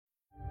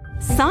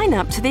Sign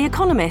up to The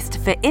Economist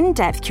for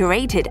in-depth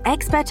curated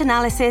expert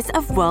analysis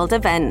of world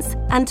events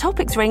and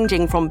topics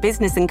ranging from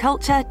business and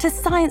culture to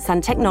science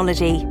and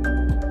technology.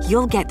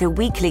 You'll get the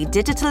weekly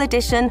digital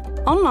edition,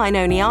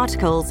 online-only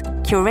articles,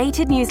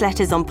 curated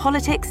newsletters on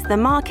politics, the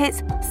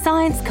markets,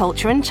 science,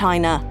 culture, and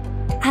China,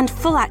 and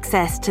full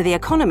access to The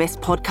Economist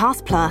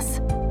Podcast Plus.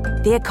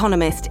 The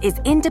Economist is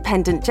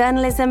independent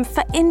journalism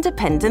for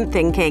independent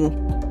thinking.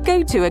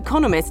 Go to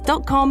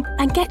economist.com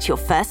and get your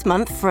first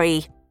month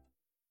free.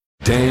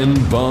 Dan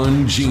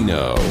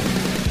Bongino.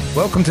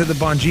 Welcome to the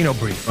Bongino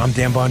Brief. I'm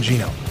Dan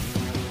Bongino.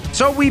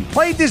 So we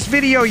played this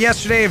video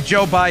yesterday of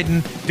Joe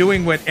Biden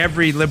doing what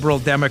every liberal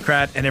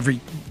Democrat and every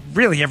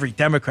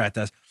Democrat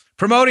does,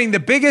 promoting the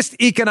biggest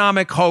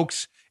economic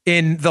hoax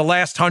in the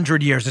last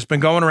 100 years. It's been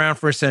going around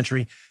for a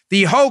century.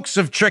 The hoax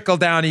of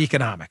trickle-down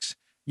economics.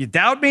 You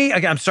doubt me?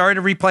 I'm sorry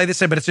to replay this,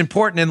 but it's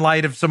important in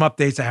light of some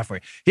updates I have for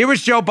you. Here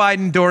was Joe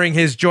Biden during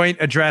his joint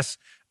address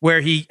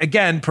where he,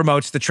 again,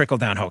 promotes the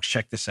trickle-down hoax.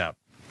 Check this out.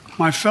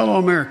 My fellow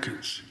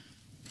Americans,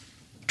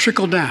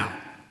 trickle down.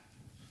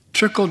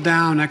 Trickle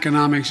down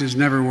economics has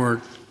never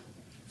worked.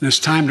 And it's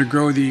time to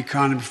grow the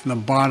economy from the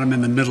bottom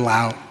and the middle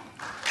out.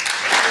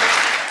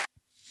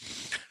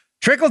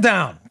 Trickle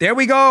down. There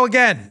we go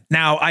again.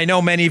 Now, I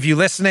know many of you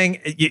listening,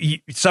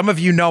 some of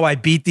you know I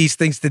beat these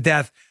things to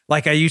death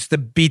like I used to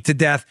beat to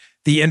death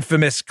the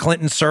infamous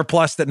Clinton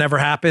surplus that never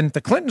happened.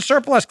 The Clinton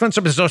surplus,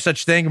 there's no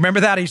such thing.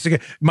 Remember that? I used to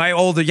get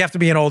you have to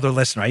be an older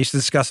listener. I used to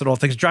discuss it all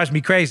things. It drives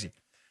me crazy.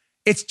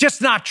 It's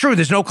just not true.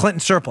 There's no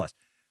Clinton surplus.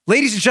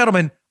 Ladies and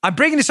gentlemen, I'm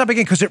bringing this up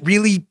again because it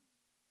really,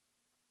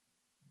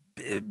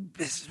 I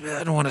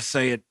don't want to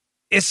say it,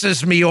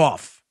 pisses me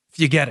off, if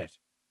you get it.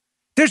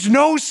 There's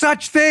no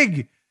such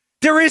thing.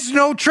 There is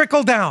no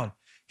trickle down.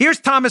 Here's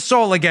Thomas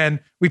Sowell again.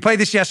 We played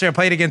this yesterday. I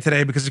played it again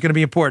today because it's going to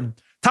be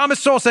important. Thomas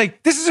Sowell saying,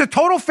 this is a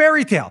total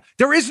fairy tale.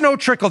 There is no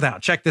trickle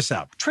down. Check this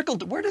out.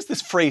 Where does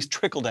this phrase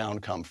trickle down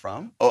come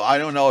from? Oh, I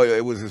don't know.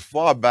 It was as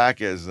far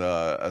back as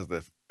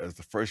the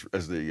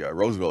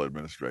Roosevelt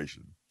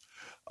administration.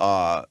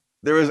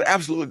 There is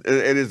absolutely,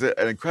 it is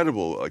an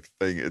incredible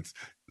thing.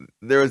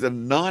 There is a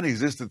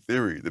non-existent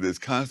theory that is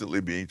constantly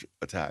being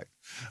attacked.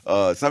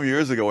 Some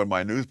years ago in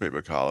my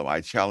newspaper column,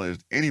 I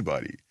challenged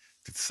anybody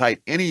to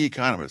cite any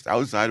economist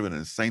outside of an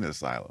insane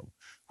asylum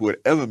who had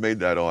ever made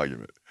that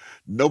argument.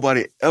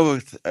 Nobody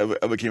ever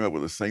came up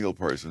with a single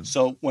person.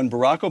 So when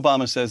Barack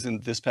Obama says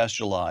in this past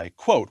July,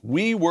 quote,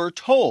 we were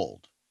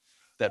told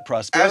that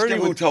prosperity.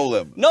 Ask him who told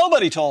him.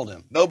 Nobody told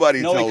him. No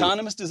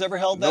economist has ever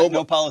held that.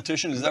 No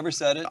politician has ever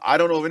said it. I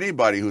don't know of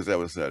anybody who's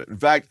ever said it. In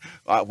fact,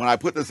 when I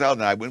put this out,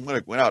 and I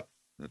went out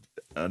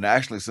a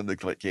nationally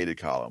syndicated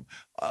column,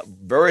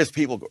 various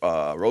people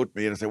wrote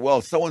me and said,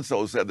 well,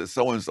 so-and-so said that,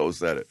 so-and-so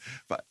said it.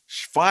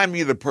 Find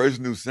me the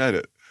person who said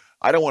it.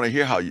 I don't want to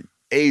hear how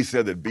A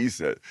said that B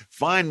said it.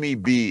 Find me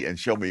B and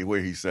show me where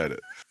he said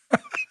it.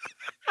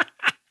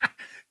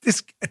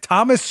 This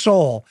Thomas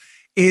Sowell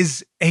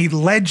is a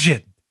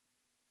legend.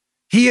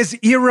 He is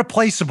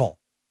irreplaceable.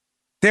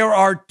 There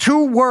are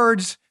two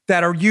words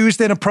that are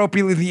used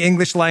inappropriately in the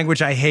English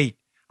language I hate.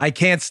 I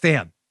can't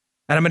stand.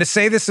 And I'm going to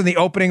say this in the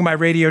opening of my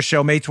radio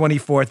show, Monday,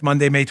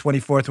 May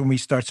 24th, when we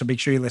start, so make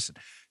sure you listen.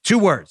 Two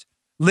words,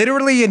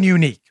 literally and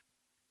unique.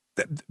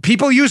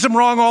 People use them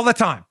wrong all the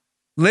time.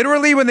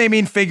 Literally when they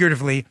mean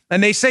figuratively,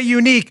 and they say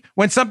unique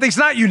when something's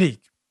not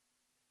unique.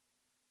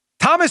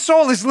 Thomas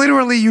Sowell is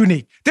literally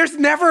unique. There's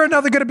never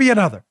going to be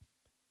another.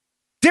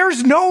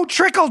 There's no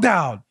trickle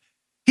down.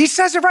 He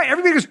says it right.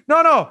 Everybody goes,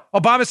 no.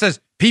 Obama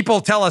says,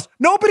 people tell us.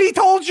 Nobody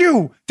told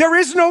you. There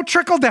is no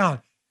trickle down.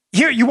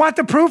 Here, you want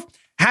the proof?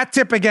 Hat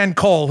tip again,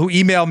 Cole, who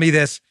emailed me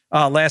this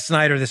last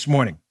night or this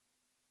morning.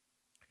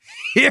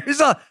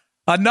 Here's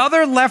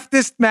another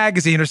leftist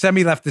magazine or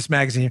semi-leftist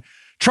magazine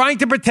trying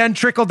to pretend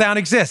trickle down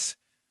exists.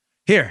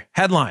 Here,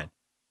 headline,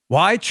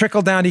 Why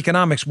Trickle-Down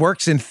Economics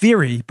Works in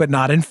Theory but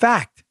Not in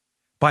Fact,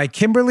 by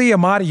Kimberly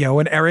Amadio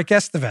and Eric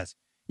Estevez.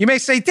 You may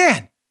say,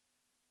 Dan,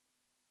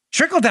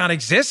 trickle-down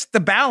exists.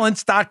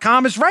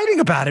 TheBalance.com is writing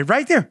about it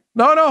right there.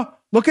 No.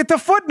 Look at the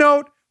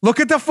footnote.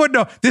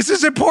 This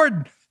is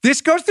important.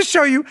 This goes to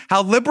show you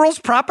how liberals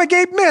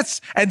propagate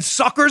myths and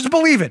suckers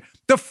believe it.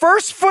 The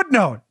first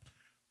footnote,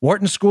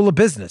 Wharton School of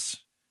Business.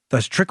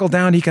 Does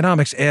trickle-down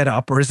economics add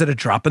up or is it a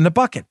drop in the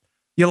bucket?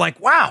 You're like,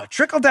 wow,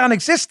 trickle-down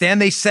exists, Dan.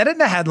 They said it in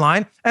the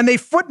headline and they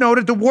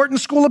footnoted the Wharton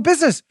School of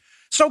Business.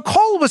 So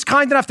Cole was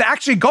kind enough to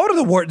actually go to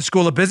the Wharton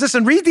School of Business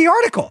and read the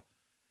article.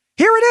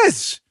 Here it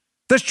is.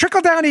 Does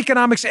trickle-down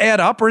economics add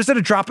up or is it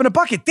a drop in a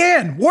bucket?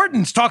 Dan,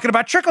 Wharton's talking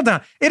about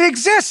trickle-down. It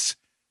exists.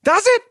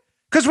 Does it?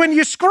 Because when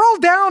you scroll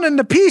down in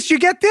the piece, you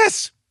get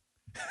this.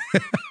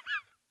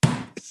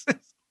 This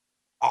is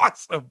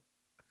awesome.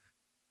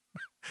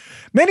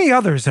 Many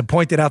others have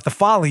pointed out the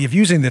folly of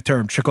using the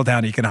term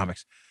trickle-down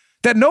economics,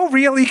 that no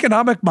real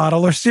economic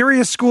model or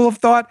serious school of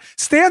thought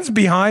stands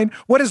behind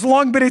what has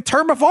long been a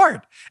term of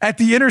art at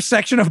the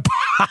intersection of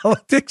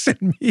politics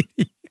and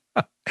media.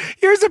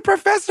 Here's a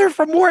professor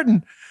from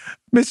Wharton,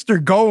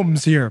 Mr.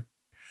 Gomes here.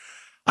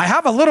 I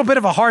have a little bit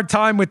of a hard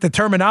time with the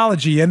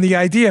terminology and the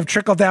idea of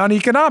trickle-down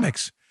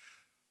economics.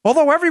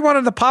 Although everyone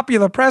in the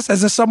popular press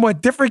has a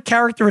somewhat different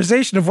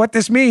characterization of what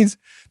this means,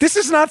 this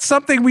is not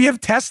something we have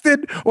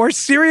tested or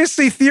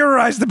seriously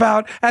theorized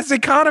about as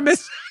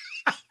economists.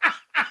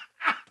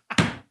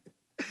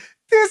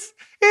 This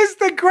is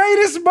the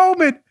greatest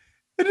moment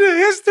in the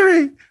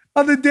history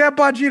of the Dan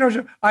Bongino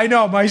Show. I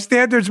know, my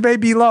standards may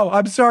be low.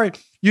 I'm sorry.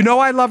 You know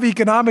I love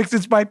economics.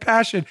 It's my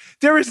passion.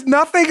 There is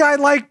nothing I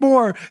like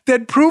more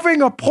than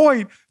proving a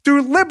point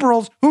through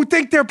liberals who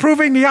think they're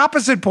proving the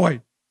opposite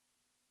point.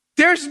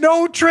 There's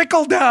no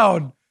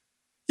trickle-down.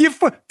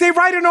 They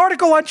write an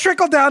article on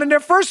trickle-down, and their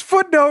first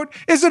footnote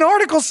is an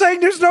article saying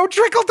there's no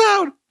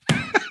trickle-down.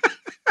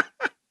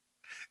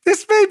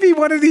 This may be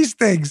one of these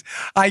things.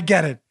 I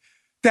get it.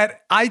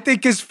 That I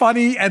think is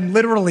funny and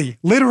literally,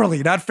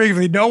 not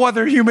figuratively, no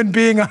other human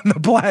being on the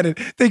planet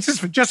thinks it's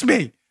just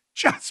me.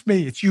 Just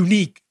me. It's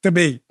unique to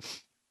me.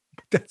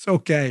 But that's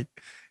okay.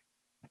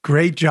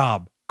 Great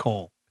job,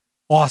 Cole.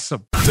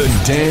 Awesome.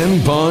 The Dan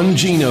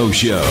Bongino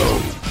Show.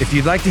 If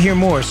you'd like to hear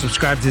more,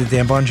 subscribe to The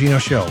Dan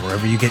Bongino Show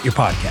wherever you get your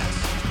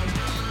podcasts.